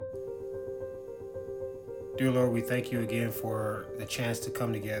Dear Lord, we thank you again for the chance to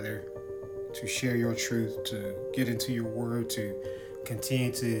come together, to share your truth, to get into your word, to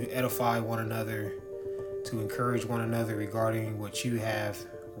continue to edify one another, to encourage one another regarding what you have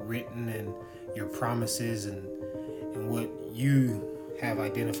written and your promises and what you have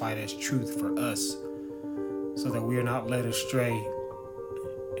identified as truth for us, so that we are not led astray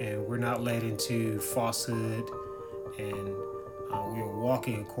and we're not led into falsehood, and we are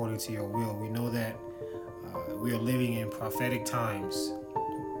walking according to your will. We know that we are living in prophetic times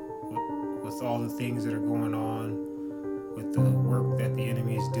with all the things that are going on, with the work that the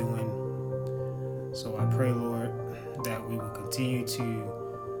enemy is doing. So I pray, Lord, that we will continue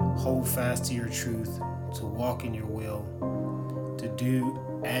to hold fast to your truth, to walk in your will, to do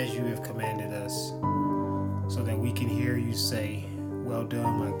as you have commanded us, so that we can hear you say, "Well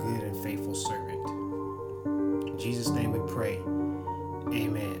done, my good and faithful servant." In Jesus' name we pray.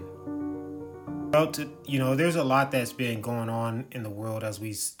 Amen. Well, there's a lot that's been going on in the world as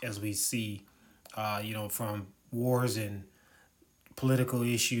we see, from wars and political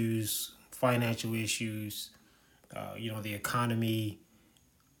issues, financial issues, the economy,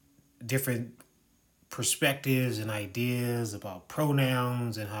 different perspectives and ideas about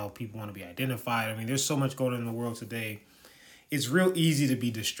pronouns and how people want to be identified. I mean, there's so much going on in the world today. It's real easy to be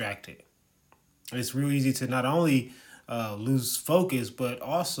distracted. It's real easy to not only lose focus, but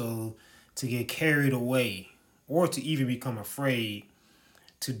also to get carried away or to even become afraid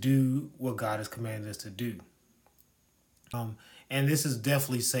to do what God has commanded us to do. And this is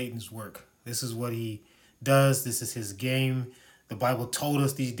definitely Satan's work. This is what he does. This is his game. The Bible told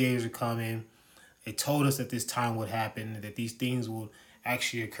us these days are coming. It told us that this time would happen, that these things will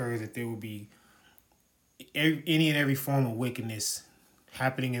actually occur, that there will be any and every form of wickedness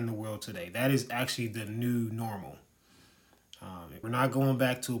happening in the world today. That is actually the new normal. We're not going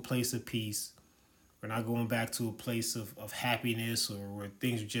back to a place of peace. We're not going back to a place of happiness, or where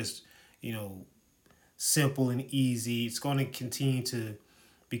things are just, simple and easy. It's going to continue to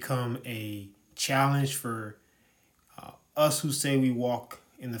become a challenge for us who say we walk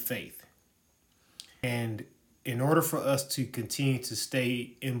in the faith. And in order for us to continue to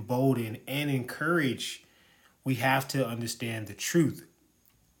stay emboldened and encouraged, we have to understand the truth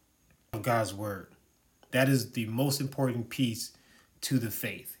of God's word. That is the most important piece to the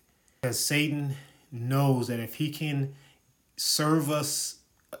faith. Because Satan knows that if he can serve us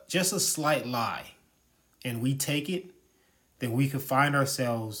just a slight lie and we take it, then we could find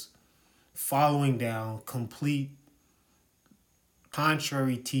ourselves following down complete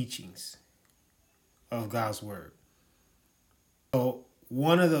contrary teachings of God's word. So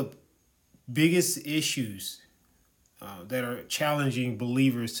one of the biggest issues that are challenging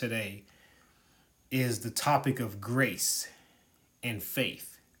believers today is the topic of grace and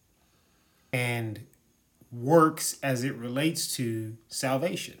faith and works as it relates to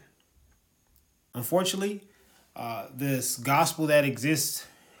salvation. Unfortunately, this gospel that exists,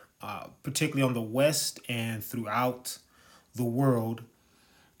 particularly on the West and throughout the world,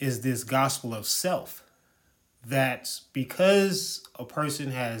 is this gospel of self. That because a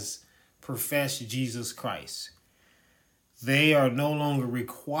person has professed Jesus Christ, they are no longer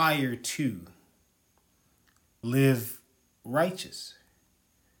required to live righteous.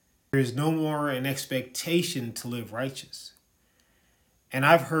 There is no more an expectation to live righteous. And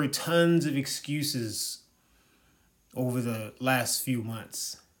I've heard tons of excuses over the last few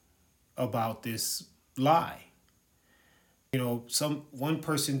months about this lie. One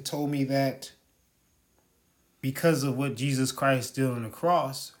person told me that because of what Jesus Christ did on the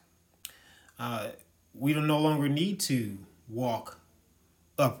cross, we no longer need to walk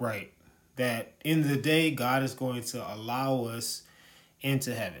upright. That in the day, God is going to allow us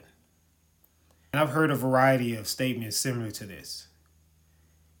into heaven. And I've heard a variety of statements similar to this.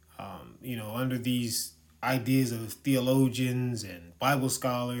 Under these ideas of theologians and Bible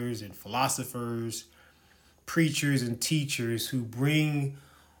scholars and philosophers, preachers and teachers who bring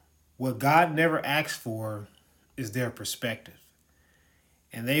what God never asked for is their perspective.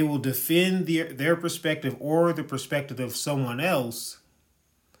 And they will defend their perspective or the perspective of someone else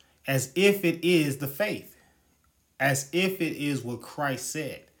as if it is the faith, as if it is what Christ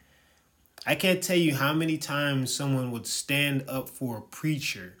said. I can't tell you how many times someone would stand up for a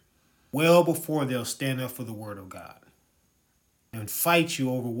preacher well before they'll stand up for the word of God and fight you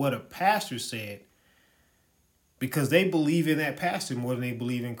over what a pastor said, because they believe in that pastor more than they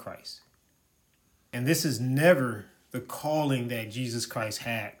believe in Christ. And this is never the calling that Jesus Christ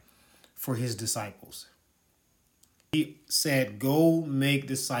had for his disciples. He said, "Go make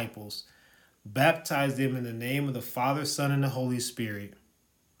disciples, baptize them in the name of the Father, Son, and the Holy Spirit,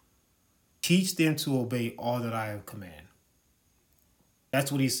 Teach them to obey all that I have commanded.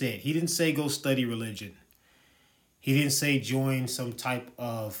 That's what he said. He didn't say go study religion. He didn't say join some type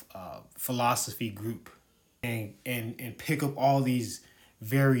of philosophy group and pick up all these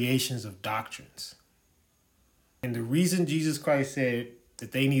variations of doctrines. And the reason Jesus Christ said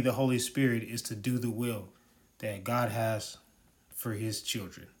that they need the Holy Spirit is to do the will that God has for his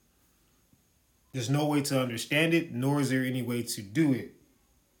children. There's no way to understand it, nor is there any way to do it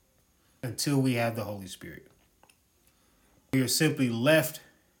until we have the Holy Spirit. We are simply left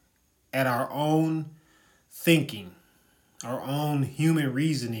at our own thinking, our own human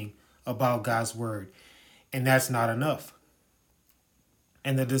reasoning about God's word. And that's not enough.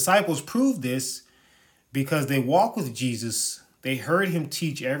 And the disciples proved this because they walked with Jesus. They heard him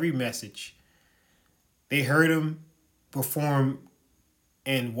teach every message. They heard him perform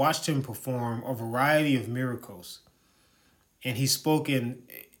and watched him perform a variety of miracles. And he spoke in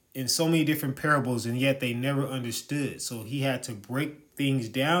so many different parables, and yet they never understood. So he had to break things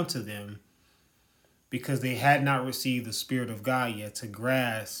down to them because they had not received the Spirit of God yet to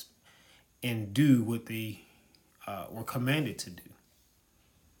grasp and do what they were commanded to do.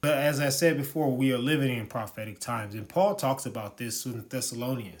 But as I said before, we are living in prophetic times. And Paul talks about this in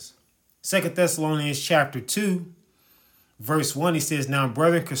Thessalonians. 2 Thessalonians chapter 2, verse 1, he says, "Now,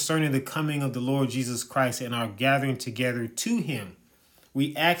 brethren, concerning the coming of the Lord Jesus Christ and our gathering together to him,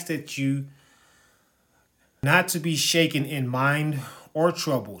 we ask that you not to be shaken in mind or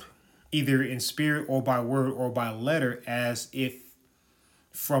troubled, either in spirit or by word or by letter, as if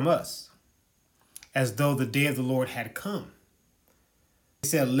from us, as though the day of the Lord had come." He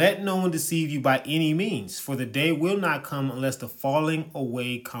said, "Let no one deceive you by any means, for the day will not come unless the falling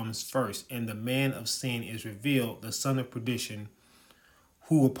away comes first, and the man of sin is revealed, the son of perdition,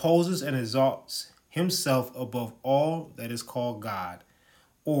 who opposes and exalts himself above all that is called God,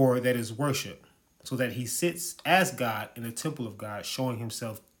 or that is worshipped, so that he sits as God in the temple of God, showing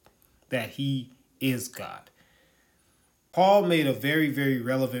himself that he is God." Paul made a very, very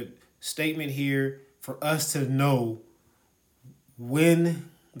relevant statement here for us to know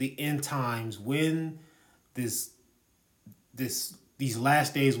when the end times, when these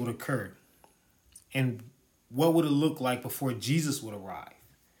last days would occur, and what would it look like before Jesus would arrive.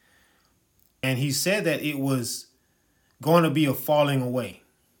 And he said that it was going to be a falling away,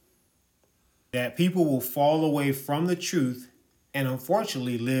 that people will fall away from the truth and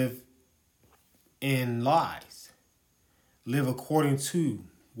unfortunately live in lies,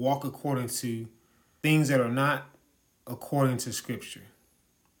 walk according to things that are not according to Scripture.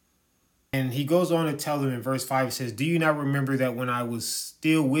 And he goes on to tell them in verse 5, he says, "Do you not remember that when I was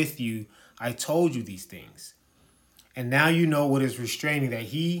still with you, I told you these things? And now you know what is restraining, that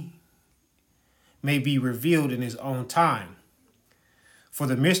he may be revealed in his own time. For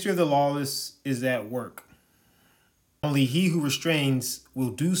the mystery of the lawless is at work. Only he who restrains will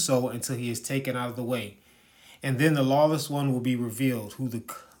do so until he is taken out of the way. And then the lawless one will be revealed, who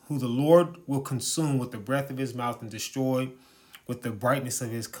the Lord will consume with the breath of his mouth and destroy with the brightness of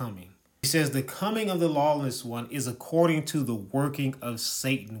his coming." He says the coming of the lawless one is according to the working of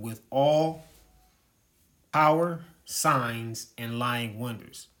Satan with all power, signs, and lying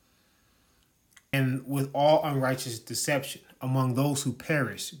wonders, and with all unrighteous deception among those who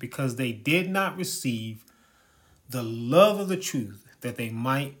perish, because they did not receive the love of the truth, that they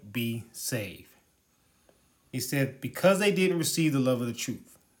might be saved. He said because they didn't receive the love of the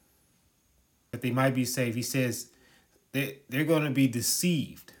truth, that they might be saved. He says that they're going to be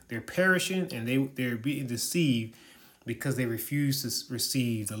deceived. They're perishing, and they're being deceived because they refuse to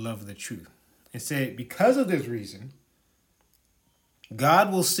receive the love of the truth. And said because of this reason,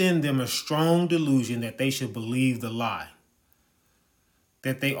 God will send them a strong delusion that they should believe the lie,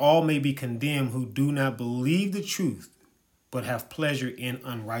 that they all may be condemned who do not believe the truth, but have pleasure in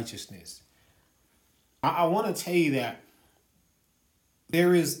unrighteousness. I want to tell you that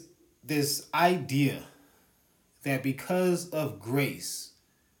there is this idea that because of grace,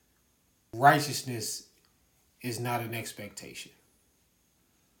 righteousness is not an expectation.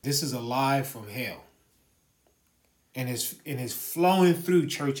 This is a lie from hell. And it's flowing through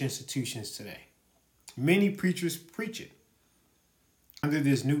church institutions today. Many preachers preach it under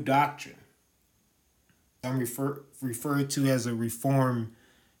this new doctrine. I'm referred to as a reformed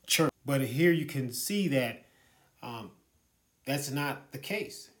church. But here you can see that that's not the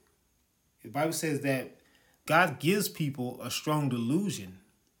case. The Bible says that God gives people a strong delusion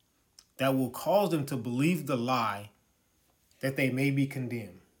that will cause them to believe the lie, that they may be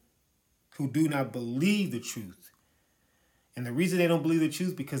condemned, who do not believe the truth. And the reason they don't believe the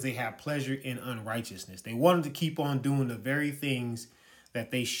truth, because they have pleasure in unrighteousness. They wanted to keep on doing the very things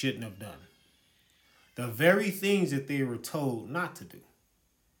that they shouldn't have done. the very things that they were told not to do.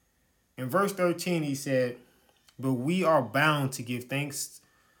 In verse 13, he said, "But we are bound to give thanks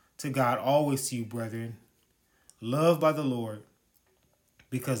to God always to you, brethren, loved by the Lord,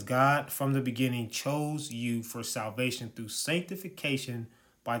 because God from the beginning chose you for salvation through sanctification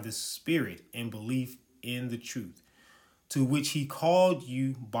by the Spirit and belief in the truth, to which he called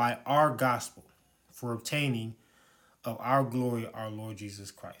you by our gospel, for obtaining of our glory, our Lord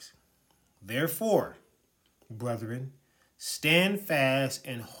Jesus Christ. Therefore, brethren, stand fast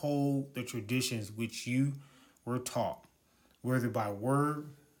and hold the traditions which you were taught, whether by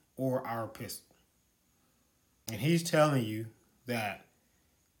word or our epistle." And he's telling you that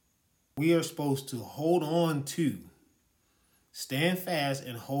we are supposed to hold on to, stand fast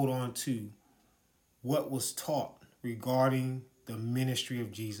and hold on to what was taught regarding the ministry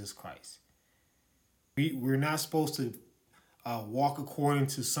of Jesus Christ. We're not supposed to walk according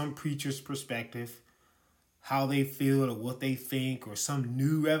to some preacher's perspective, how they feel or what they think, or some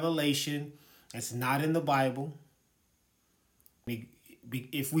new revelation that's not in the Bible.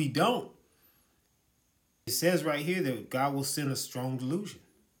 If we don't, it says right here that God will send a strong delusion.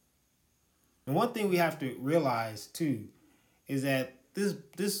 And one thing we have to realize too is that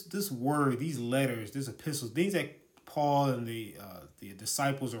this word, these letters, these epistles, things that Paul and the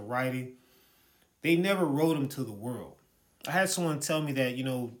disciples are writing, they never wrote them to the world. I had someone tell me that,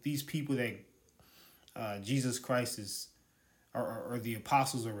 these people that Jesus Christ is, or the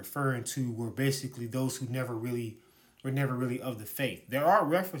apostles are referring to, were basically those who were never really of the faith. There are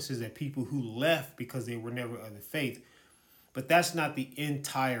references that people who left because they were never of the faith, but that's not the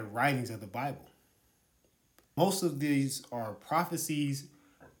entire writings of the Bible. Most of these are prophecies,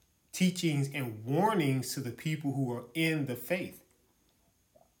 teachings, and warnings to the people who are in the faith,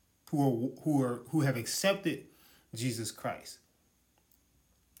 who have accepted Jesus Christ,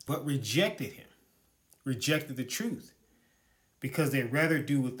 but rejected him, rejected the truth, because they'd rather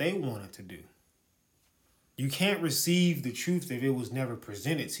do what they wanted to do. You can't receive the truth if it was never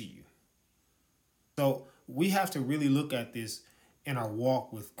presented to you. So we have to really look at this in our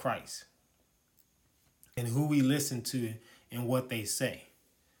walk with Christ and who we listen to and what they say.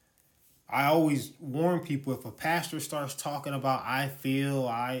 I always warn people, if a pastor starts talking about I feel,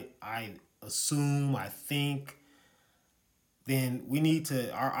 I assume, I think, then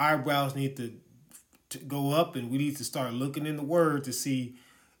our eyebrows need to go up, and we need to start looking in the Word to see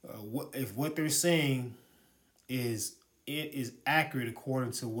if what they're saying is accurate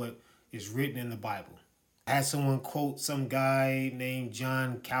according to what is written in the Bible. I had someone quote some guy named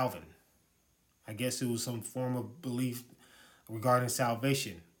John Calvin. I guess it was some form of belief regarding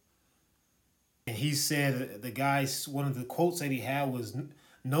salvation. And he said one of the quotes that he had was,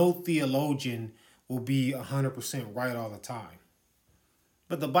 "No theologian will be 100% right all the time."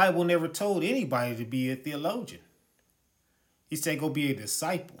 But the Bible never told anybody to be a theologian. He said, go be a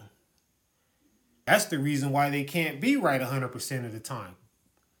disciple. That's the reason why they can't be right 100% of the time.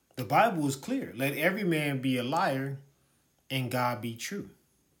 The Bible is clear. Let every man be a liar and God be true.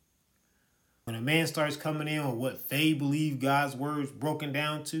 When a man starts coming in on what they believe God's word is broken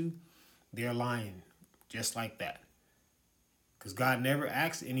down to, they're lying just like that. Because God never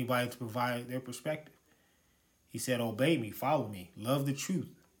asked anybody to provide their perspective. He said, obey me, follow me, love the truth,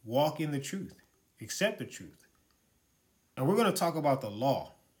 walk in the truth, accept the truth. And we're going to talk about the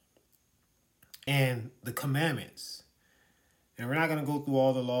law and the commandments. And we're not going to go through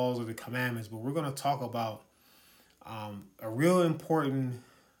all the laws or the commandments, but we're going to talk about a real important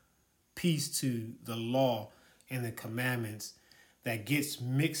piece to the law and the commandments that gets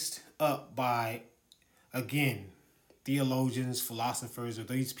mixed up by, again, theologians, philosophers, or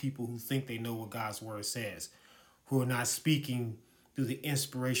these people who think they know what God's word says, who are not speaking through the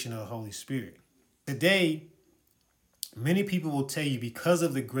inspiration of the Holy Spirit. Today, many people will tell you, because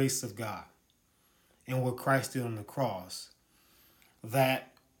of the grace of God and what Christ did on the cross,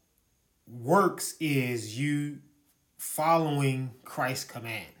 that works is you following Christ's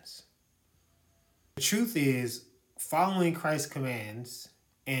commands. The truth is, following Christ's commands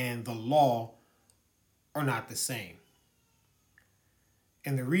and the law are not the same.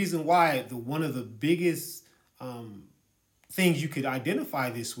 And the reason why, one of the biggest things you could identify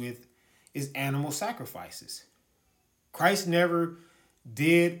this with is animal sacrifices. Christ never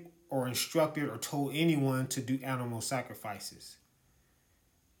did or instructed or told anyone to do animal sacrifices.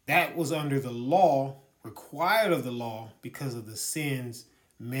 That was under the law, required of the law, because of the sins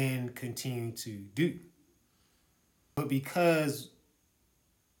men continue to do. But because at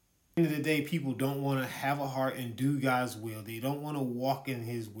the end of the day, people don't want to have a heart and do God's will, they don't want to walk in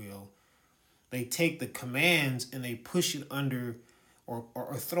his will, they take the commands and they push it under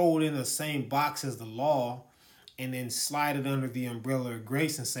or throw it in the same box as the law and then slide it under the umbrella of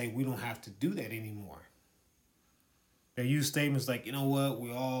grace and say we don't have to do that anymore. They use statements like, you know what,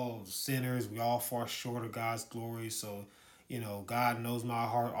 we're all sinners, we all fall short of God's glory, so, God knows my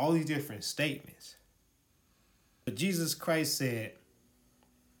heart, all these different statements. But Jesus Christ said,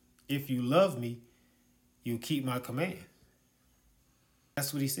 if you love me, you'll keep my command.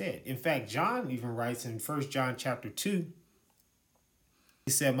 That's what he said. In fact, John even writes in 1 John chapter 2,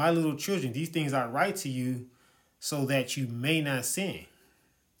 he said, my little children, these things I write to you so that you may not sin.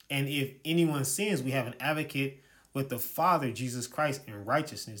 And if anyone sins, we have an advocate with the Father, Jesus Christ, in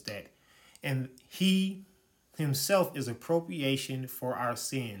righteousness, and he himself is a propitiation for our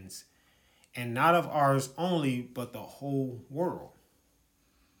sins, and not of ours only, but the whole world.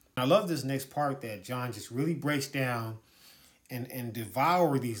 I love this next part that John just really breaks down and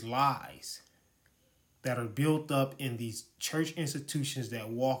devour these lies that are built up in these church institutions that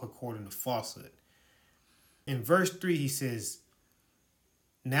walk according to falsehood. In verse 3, he says,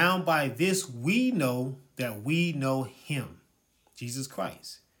 now by this we know that we know him, Jesus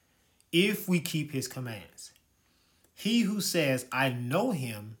Christ, if we keep his commands. He who says, I know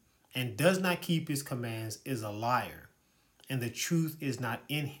him, and does not keep his commands is a liar, and the truth is not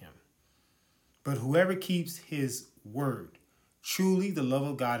in him. But whoever keeps his word, truly the love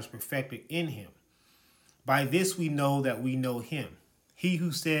of God is perfected in him. By this we know that we know him. He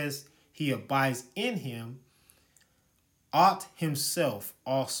who says he abides in him ought himself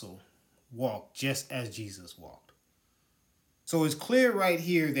also walk just as Jesus walked. So it's clear right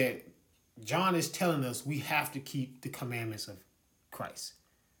here that John is telling us we have to keep the commandments of Christ,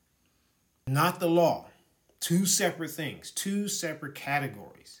 not the law. Two separate things, two separate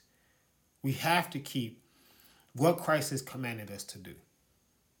categories. We have to keep what Christ has commanded us to do.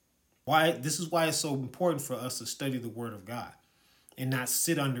 This is why it's so important for us to study the Word of God and not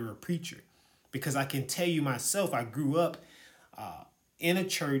sit under a preacher. Because I can tell you myself, I grew up in a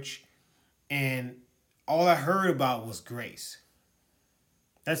church and all I heard about was grace.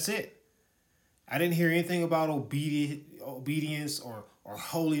 That's it. I didn't hear anything about obedience or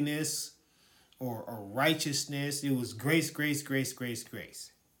holiness or righteousness. It was grace, grace, grace, grace,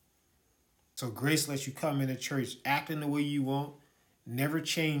 grace. So grace lets you come into church acting the way you want, never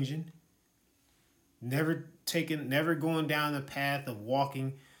changing, never going down the path of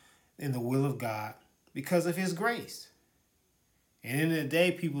walking in the will of God because of his grace. And in the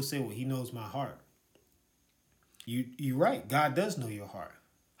day, people say, well, he knows my heart. You're right. God does know your heart.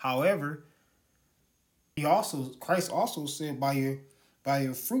 However, Christ also said by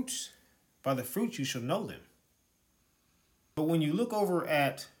your fruits, by the fruits you shall know them. But when you look over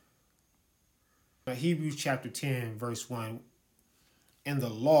at Hebrews chapter 10, verse 1, and the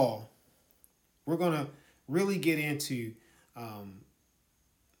law, we're going to really get into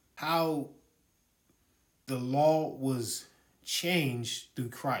how the law was changed through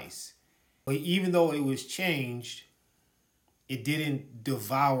Christ. But even though it was changed, it didn't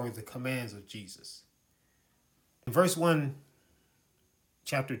devour the commands of Jesus. In verse 1,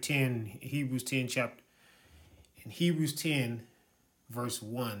 chapter 10, Hebrews 10, verse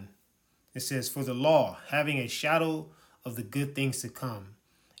 1, it says, for the law, having a shadow of the good things to come,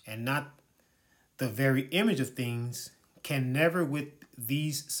 and not the very image of things, can never with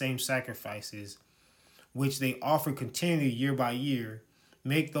these same sacrifices, which they offer continually year by year,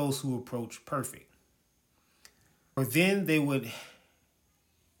 make those who approach perfect. For then they would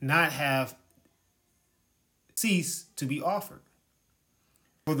not have ceased to be offered.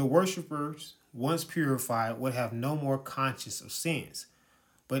 For the worshippers, once purified, would have no more conscience of sins.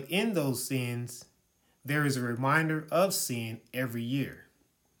 But in those sins, there is a reminder of sin every year.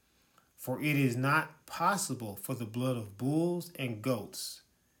 For it is not possible for the blood of bulls and goats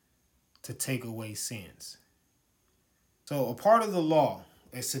to take away sins. So a part of the law,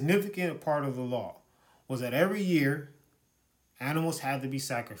 a significant part of the law, was that every year animals had to be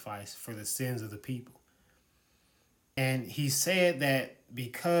sacrificed for the sins of the people. And he said that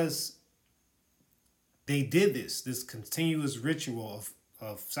because they did this continuous ritual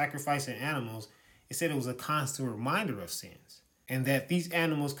of sacrificing animals, it said it was a constant reminder of sins. And that these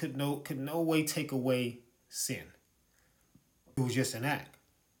animals could no way take away sin. It was just an act.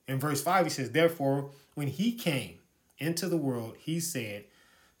 In verse 5, he says, therefore, when he came into the world, he said,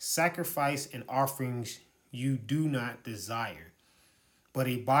 sacrifice and offerings you do not desire, but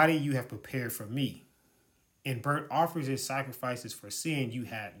a body you have prepared for me. In burnt offerings and sacrifices for sin you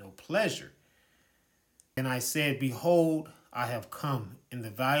had no pleasure. And I said, behold, I have come. In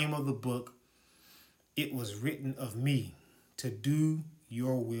the volume of the book it was written of me, to do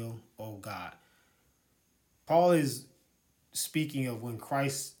your will, O God. Paul is speaking of when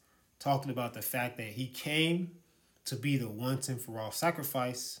Christ talking about the fact that he came to be the once and for all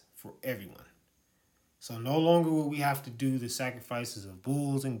sacrifice for everyone. So no longer will we have to do the sacrifices of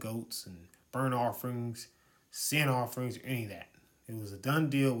bulls and goats and burnt offerings, sin offerings, or any of that. It was a done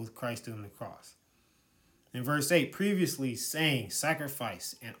deal with Christ on the cross. In verse 8, previously saying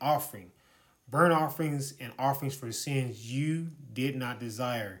sacrifice and offering, burnt offerings and offerings for sins you did not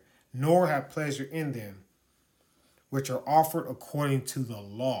desire, nor have pleasure in them, which are offered according to the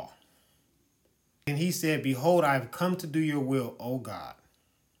law. And he said, behold, I have come to do your will, O God.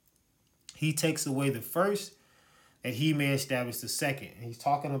 He takes away the first, that he may establish the second. And he's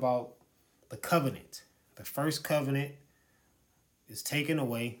talking about the covenant. The first covenant is taken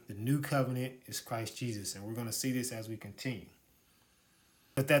away. The new covenant is Christ Jesus. And we're going to see this as we continue.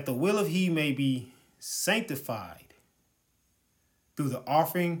 But that the will of he may be sanctified through the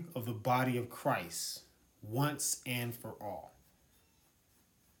offering of the body of Christ once and for all.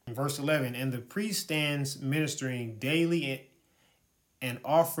 In verse 11, and the priest stands ministering daily and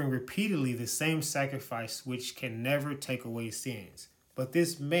offering repeatedly the same sacrifice which can never take away sins. But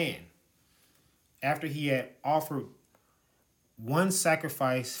this man, after he had offered one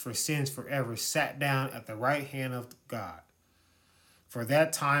sacrifice for sins forever, sat down at the right hand of God. For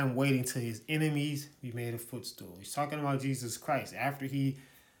that time waiting till his enemies be made a footstool. He's talking about Jesus Christ. After he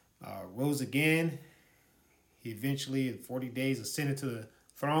rose again, he eventually in 40 days ascended to the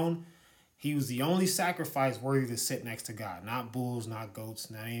throne. He was the only sacrifice worthy to sit next to God. Not bulls, not goats,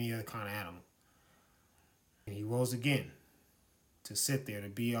 not any other kind of animal. And he rose again to sit there to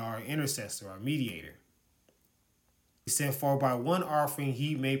be our intercessor, our mediator. He said, for by one offering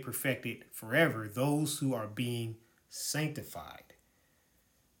he may perfect it forever those who are being sanctified.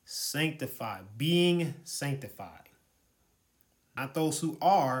 Sanctified, being sanctified. Not those who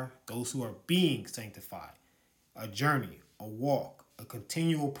are being sanctified. A journey, a walk, a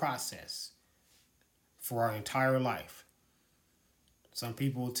continual process for our entire life. Some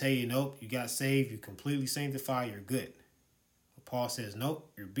people will tell you, nope, you got saved, you're completely sanctified, you're good. But Paul says,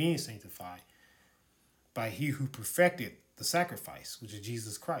 nope, you're being sanctified by he who perfected the sacrifice, which is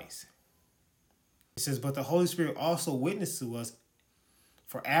Jesus Christ. He says, but the Holy Spirit also witnessed to us,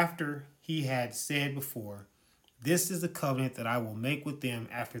 for after he had said before, this is the covenant that I will make with them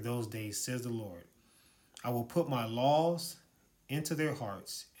after those days, says the Lord. I will put my laws into their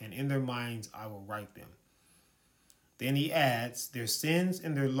hearts, and in their minds I will write them. Then he adds, their sins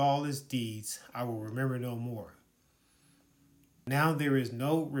and their lawless deeds I will remember no more. Now there is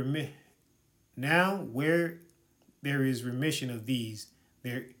Now where there is remission of these,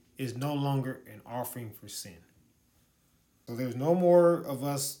 there is no longer an offering for sin. So there's no more of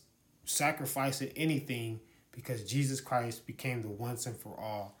us sacrificing anything because Jesus Christ became the once and for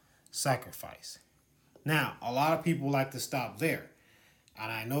all sacrifice. Now, a lot of people like to stop there.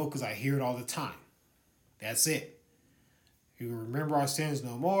 And I know because I hear it all the time. That's it. You will remember our sins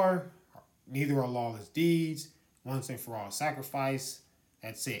no more, neither our lawless deeds, once and for all sacrifice.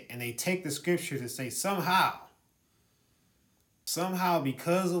 That's it. And they take the scripture to say somehow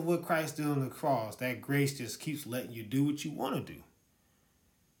because of what Christ did on the cross, that grace just keeps letting you do what you want to do.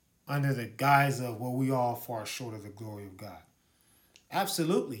 Under the guise of, well, we all fall short of the glory of God.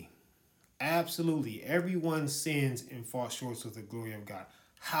 Absolutely. Absolutely. Everyone sins and falls short of the glory of God.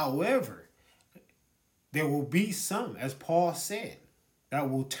 However, there will be some, as Paul said, that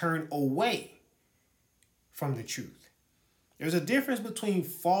will turn away from the truth. There's a difference between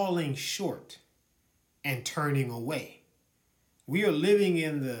falling short and turning away. We are living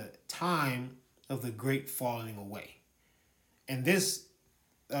in the time of the great falling away. And this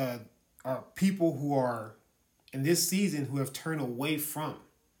are people who are in this season who have turned away from.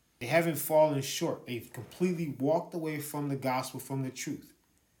 They haven't fallen short. They've completely walked away from the gospel, from the truth.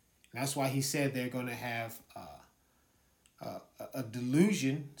 And that's why he said they're going to have a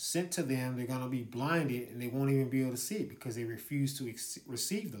delusion sent to them. They're going to be blinded and they won't even be able to see it because they refuse to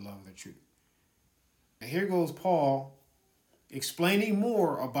receive the love of the truth. And here goes Paul explaining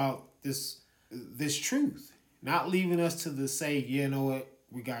more about this truth, not leaving us to say, you know what,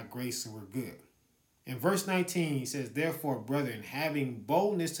 we got grace and we're good. In verse 19, he says, therefore, brethren, having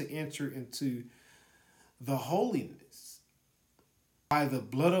boldness to enter into the holiness by the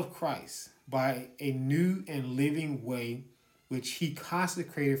blood of Christ, by a new and living way, which he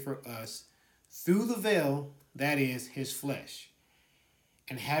consecrated for us through the veil, that is his flesh,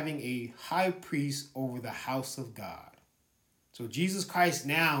 and having a high priest over the house of God. So Jesus Christ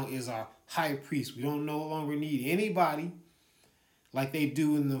now is our high priest. We don't no longer need anybody like they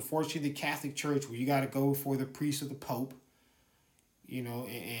do in, unfortunately, the Catholic Church, where you got to go before the priest or the Pope,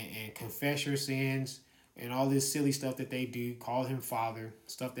 and confess your sins, and all this silly stuff that they do, call him Father,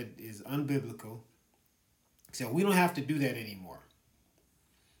 stuff that is unbiblical. He said, we don't have to do that anymore.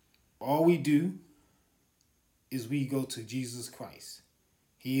 All we do is we go to Jesus Christ.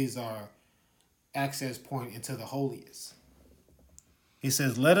 He is our access point into the holiest. He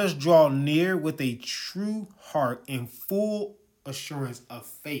says, let us draw near with a true heart and full assurance of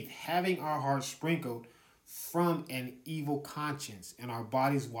faith, having our hearts sprinkled from an evil conscience and our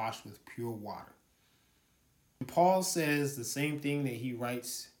bodies washed with pure water. And Paul says the same thing that he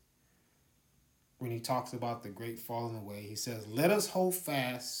writes when he talks about the great falling away. He says, let us hold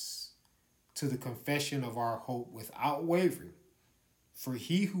fast to the confession of our hope without wavering, for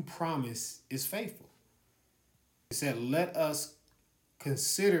he who promised is faithful. He said, let us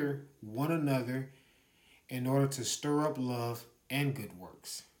consider one another in order to stir up love and good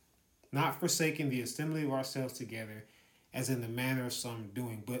works, not forsaking the assembly of ourselves together, as in the manner of some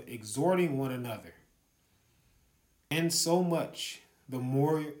doing, but exhorting one another. And so much the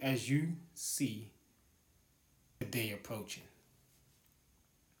more as you see the day approaching.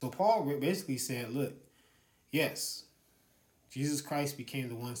 So Paul basically said, look, yes, Jesus Christ became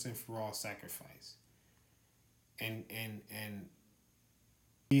the once and for all sacrifice. And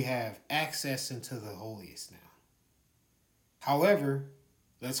we have access into the holiest now. However,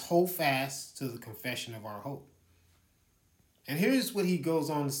 let's hold fast to the confession of our hope. And here's what he goes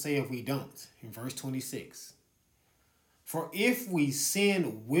on to say if we don't, in verse 26. For if we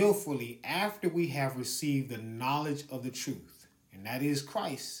sin willfully after we have received the knowledge of the truth, and that is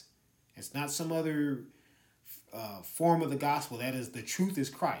Christ, it's not some other form of the gospel, that is, the truth is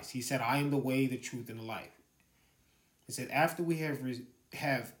Christ. He said, I am the way, the truth, and the life. He said, after we he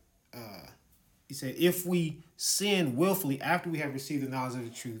said, if we sin willfully after we have received the knowledge of the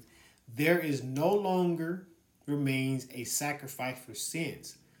truth, there is no longer remains a sacrifice for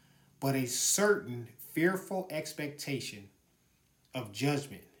sins, but a certain fearful expectation of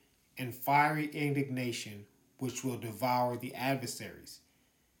judgment and fiery indignation which will devour the adversaries.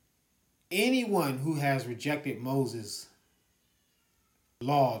 Anyone who has rejected Moses'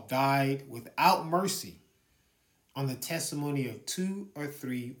 law died without mercy on the testimony of 2 or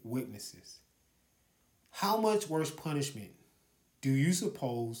 3 witnesses. How much worse punishment do you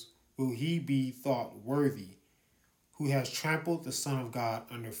suppose will he be thought worthy who has trampled the Son of God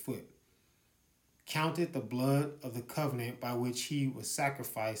underfoot, counted the blood of the covenant by which he was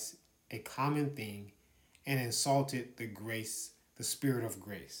sacrificed a common thing, and insulted the Spirit of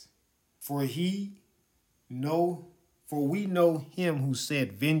grace? For we know him who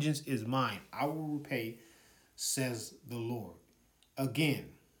said, vengeance is mine, I will repay, says the Lord.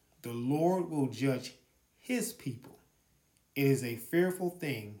 Again, the Lord will judge his people. It is a fearful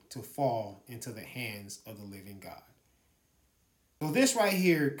thing to fall into the hands of the living God. So this right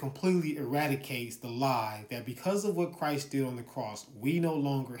here completely eradicates the lie that because of what Christ did on the cross, we no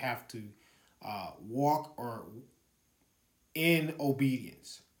longer have to walk or in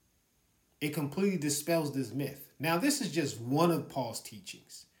obedience. It completely dispels this myth. Now, this is just one of Paul's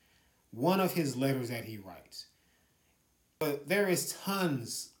teachings, one of his letters that he writes. But there is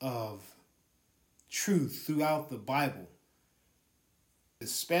tons of truth throughout the Bible,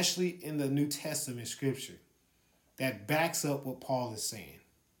 especially in the New Testament scripture, that backs up what Paul is saying.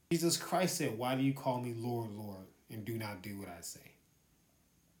 Jesus Christ said, why do you call me Lord, Lord, and do not do what I say?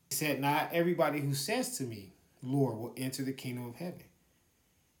 He said, not everybody who says to me, Lord, will enter the kingdom of heaven.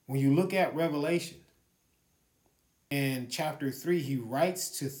 When you look at Revelation, in chapter 3, he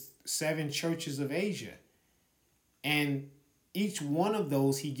writes to 7 churches of Asia. And each one of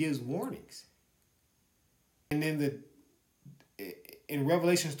those, he gives warnings. And then in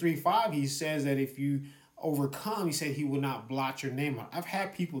Revelation 3:5, he says that if you overcome, he said he will not blot your name out. I've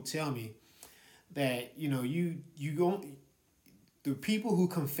had people tell me that, the people who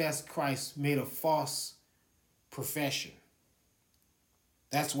confessed Christ made a false profession.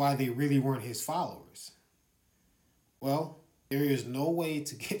 That's why they really weren't his followers. Well, there is no way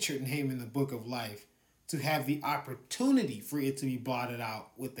to get your name in the book of life to have the opportunity for it to be blotted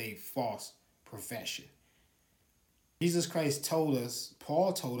out with a false profession. Jesus Christ told us,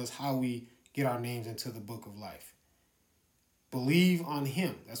 Paul told us how we get our names into the book of life. Believe on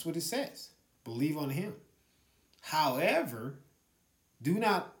him. That's what it says. Believe on him. However,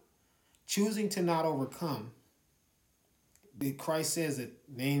 choosing to not overcome, Christ says that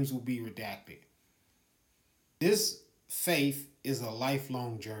names will be redacted. This faith is a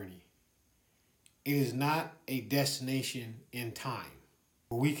lifelong journey. It is not a destination in time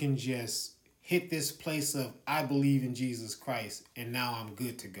where we can just hit this place of, I believe in Jesus Christ, and now I'm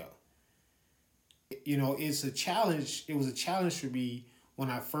good to go. It's a challenge. It was a challenge for me when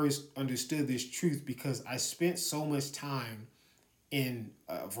I first understood this truth, because I spent so much time in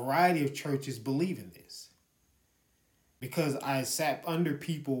a variety of churches believing this. Because I sat under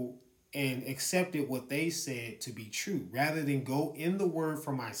people and accepted what they said to be true, rather than go in the word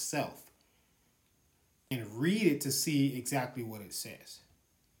for myself and read it to see exactly what it says.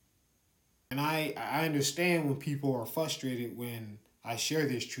 And I understand when people are frustrated when I share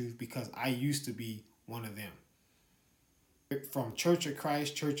this truth, because I used to be one of them. From Church of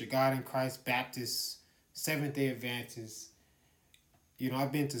Christ, Church of God in Christ, Baptist, Seventh-day Adventists,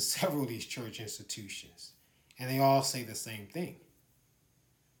 I've been to several of these church institutions, and they all say the same thing.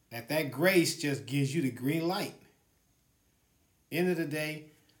 That grace just gives you the green light. End of the day,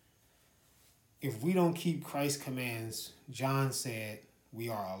 if we don't keep Christ's commands, John said we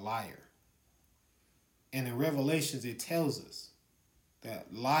are a liar. And in Revelations, it tells us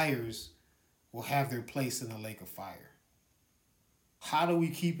that liars will have their place in the lake of fire. How do we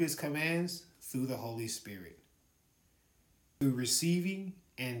keep his commands? Through the Holy Spirit. Through receiving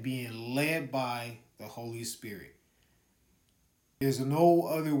and being led by the Holy Spirit. There's no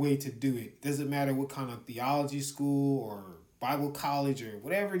other way to do it. Doesn't matter what kind of theology school or Bible college or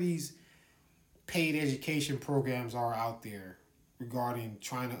whatever these paid education programs are out there regarding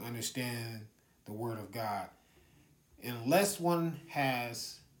trying to understand the Word of God. Unless one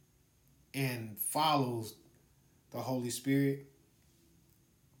has and follows the Holy Spirit,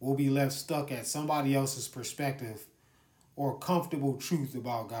 we'll be left stuck at somebody else's perspective or comfortable truth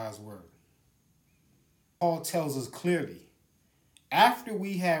about God's Word. Paul tells us clearly, after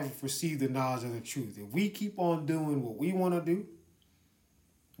we have received the knowledge of the truth, if we keep on doing what we want to do,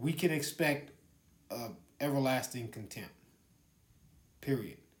 we can expect everlasting contempt.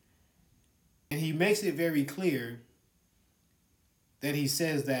 Period. And he makes it very clear that he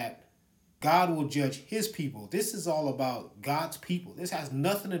says that God will judge his people. This is all about God's people. This has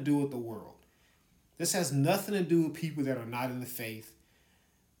nothing to do with the world. This has nothing to do with people that are not in the faith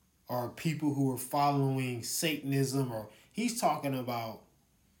or people who are following Satanism. Or he's talking about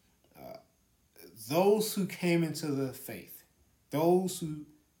those who came into the faith, those who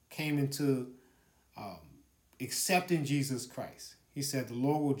came into accepting Jesus Christ. He said the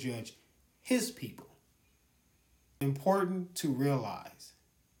Lord will judge his people. Important to realize.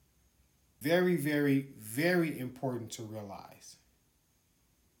 Very, very, very important to realize.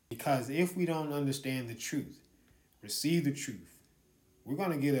 Because if we don't understand the truth, receive the truth, we're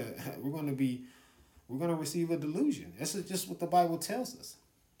going to receive a delusion. This is just what the Bible tells us.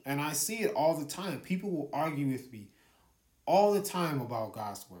 And I see it all the time. People will argue with me all the time about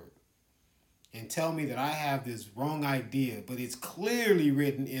God's Word and tell me that I have this wrong idea, but it's clearly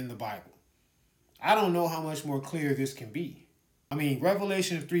written in the Bible. I don't know how much more clear this can be. I mean,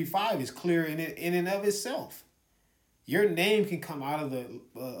 Revelation 3:5 is clear in and of itself. Your name can come out of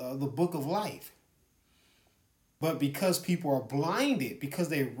the book of life. But because people are blinded, because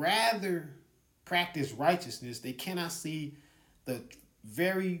they rather practice righteousness, they cannot see the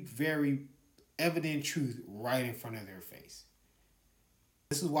very, very evident truth right in front of their face.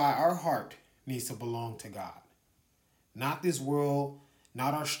 This is why our heart needs to belong to God. Not this world,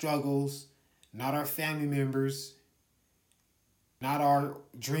 not our struggles, not our family members, not our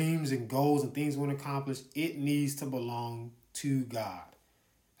dreams and goals and things we want to accomplish. It needs to belong to God.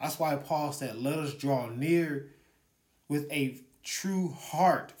 That's why Paul said, let us draw near with a true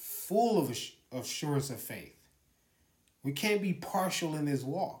heart full of assurance of faith. We can't be partial in this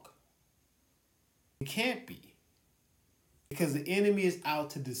walk. We can't be. Because the enemy is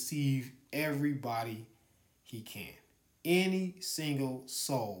out to deceive everybody he can. Any single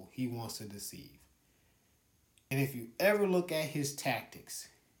soul he wants to deceive. And if you ever look at his tactics,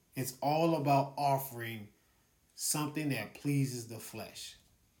 it's all about offering something that pleases the flesh.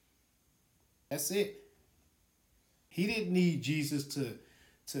 That's it. He didn't need Jesus to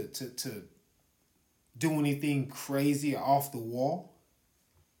do anything crazy or off the wall.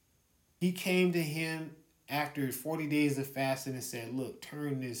 He came to him after 40 days of fasting and said, look,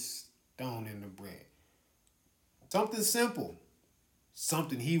 turn this stone into bread. Something simple.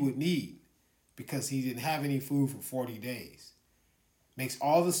 Something he would need because he didn't have any food for 40 days. Makes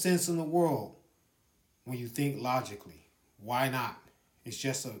all the sense in the world when you think logically. Why not? It's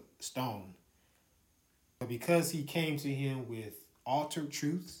just a stone. But because he came to him with altered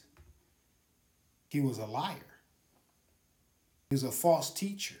truths, he was a liar. He was a false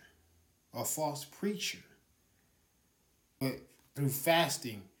teacher, a false preacher. But through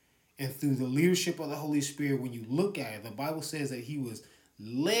fasting and through the leadership of the Holy Spirit, when you look at it, the Bible says that he was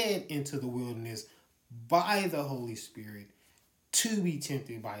led into the wilderness by the Holy Spirit to be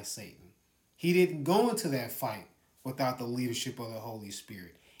tempted by Satan. He didn't go into that fight without the leadership of the Holy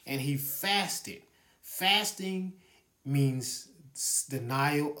Spirit. And he fasted. Fasting means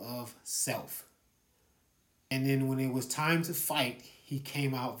denial of self. And then when it was time to fight, he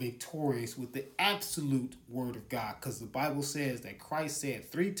came out victorious with the absolute word of God. Because the Bible says that Christ said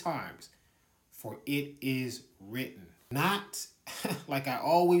 3 times, "For it is written." Not like I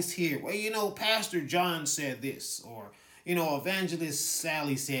always hear, well, Pastor John said this, or, Evangelist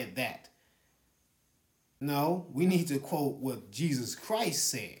Sally said that. No, we need to quote what Jesus Christ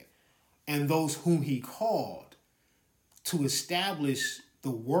said and those whom he called to establish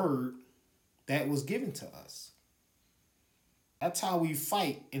the word that was given to us. That's how we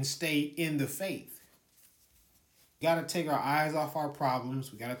fight and stay in the faith. We got to take our eyes off our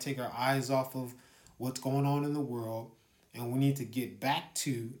problems. We got to take our eyes off of what's going on in the world. And we need to get back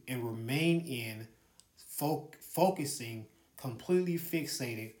to and remain in focusing, completely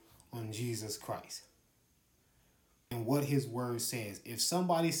fixated on Jesus Christ and what his word says. If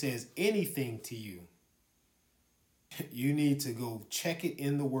somebody says anything to you, you need to go check it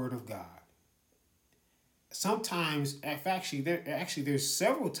in the word of God. Sometimes, there's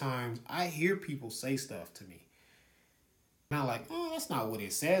several times I hear people say stuff to me. And I'm like, oh, that's not what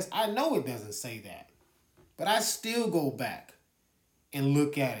it says. I know it doesn't say that. But I still go back and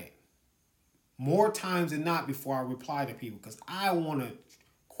look at it more times than not before I reply to people, because I want to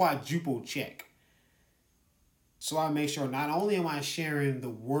quadruple check. So I make sure not only am I sharing the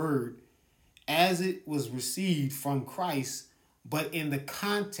word as it was received from Christ, but in the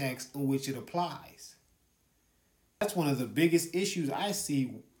context in which it applies. That's one of the biggest issues I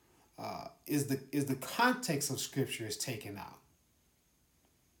see is the context of Scripture is taken out.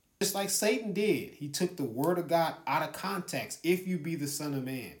 Just like Satan did. He took the word of God out of context. If you be the Son of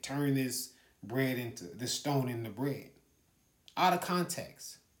Man, turn this stone into bread. Out of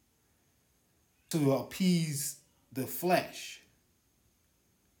context. To appease the flesh.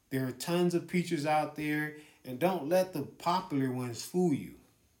 There are tons of preachers out there, and don't let the popular ones fool you.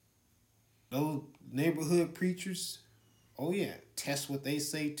 Those neighborhood preachers, oh yeah, test what they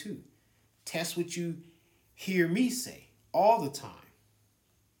say too. Test what you hear me say all the time.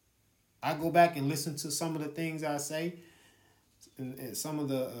 I go back and listen to some of the things I say and some of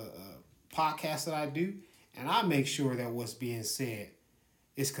the podcasts that I do, and I make sure that what's being said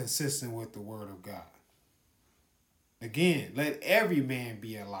is consistent with the word of God. Again, let every man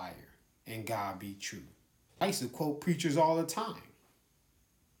be a liar and God be true. I used to quote preachers all the time.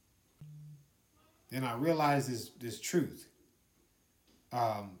 Then I realized this truth.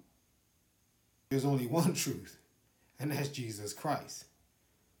 There's only one truth, and that's Jesus Christ.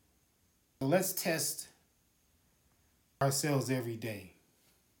 So let's test ourselves every day,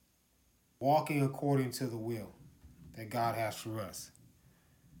 walking according to the will that God has for us,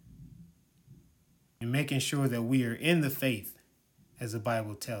 and making sure that we are in the faith as the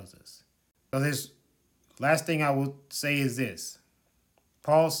Bible tells us. So this last thing I will say is this.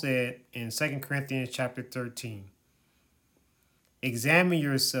 Paul said in 2 Corinthians chapter 13, examine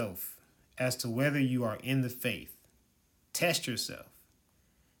yourself as to whether you are in the faith. Test yourself.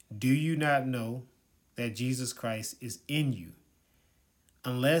 Do you not know that Jesus Christ is in you,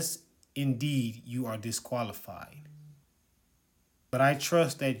 unless indeed you are disqualified? But I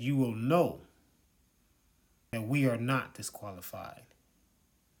trust that you will know that we are not disqualified.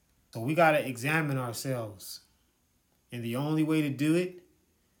 So we got to examine ourselves. And the only way to do it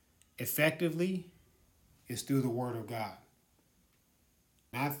effectively is through the Word of God.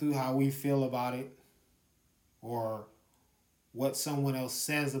 Not through how we feel about it or what someone else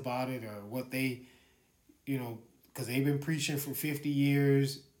says about it or what they, because they've been preaching for 50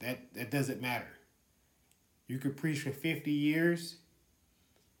 years. That doesn't matter. You could preach for 50 years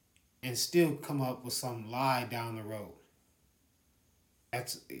and still come up with some lie down the road.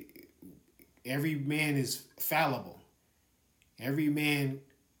 Every man is fallible. Every man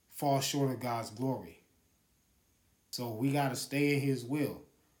falls short of God's glory. So we got to stay in his will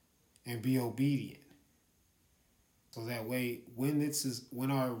and be obedient. So that way,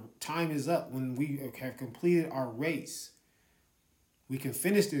 when our time is up, when we have completed our race, we can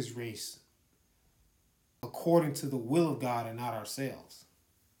finish this race according to the will of God and not ourselves.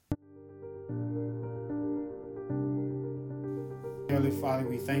 Heavenly Father,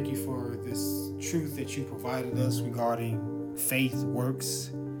 we thank you for this truth that you provided us regarding faith,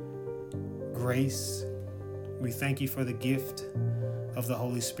 works, grace. We thank you for the gift of the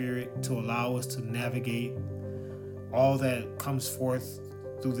Holy Spirit to allow us to navigate all that comes forth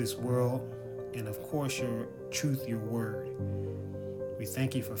through this world, and of course your truth, your word. We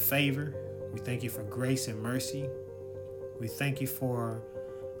thank you for favor. We thank you for grace and mercy. We thank you for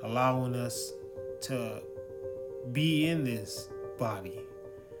allowing us to be in this body,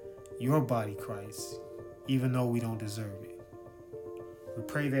 your body, Christ, even though we don't deserve it. We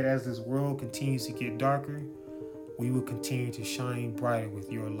pray that as this world continues to get darker, we will continue to shine brighter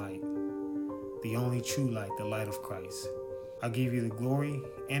with your light, the only true light, the light of Christ. I give you the glory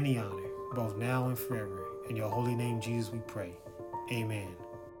and the honor, both now and forever. In your holy name, Jesus, we pray. Amen.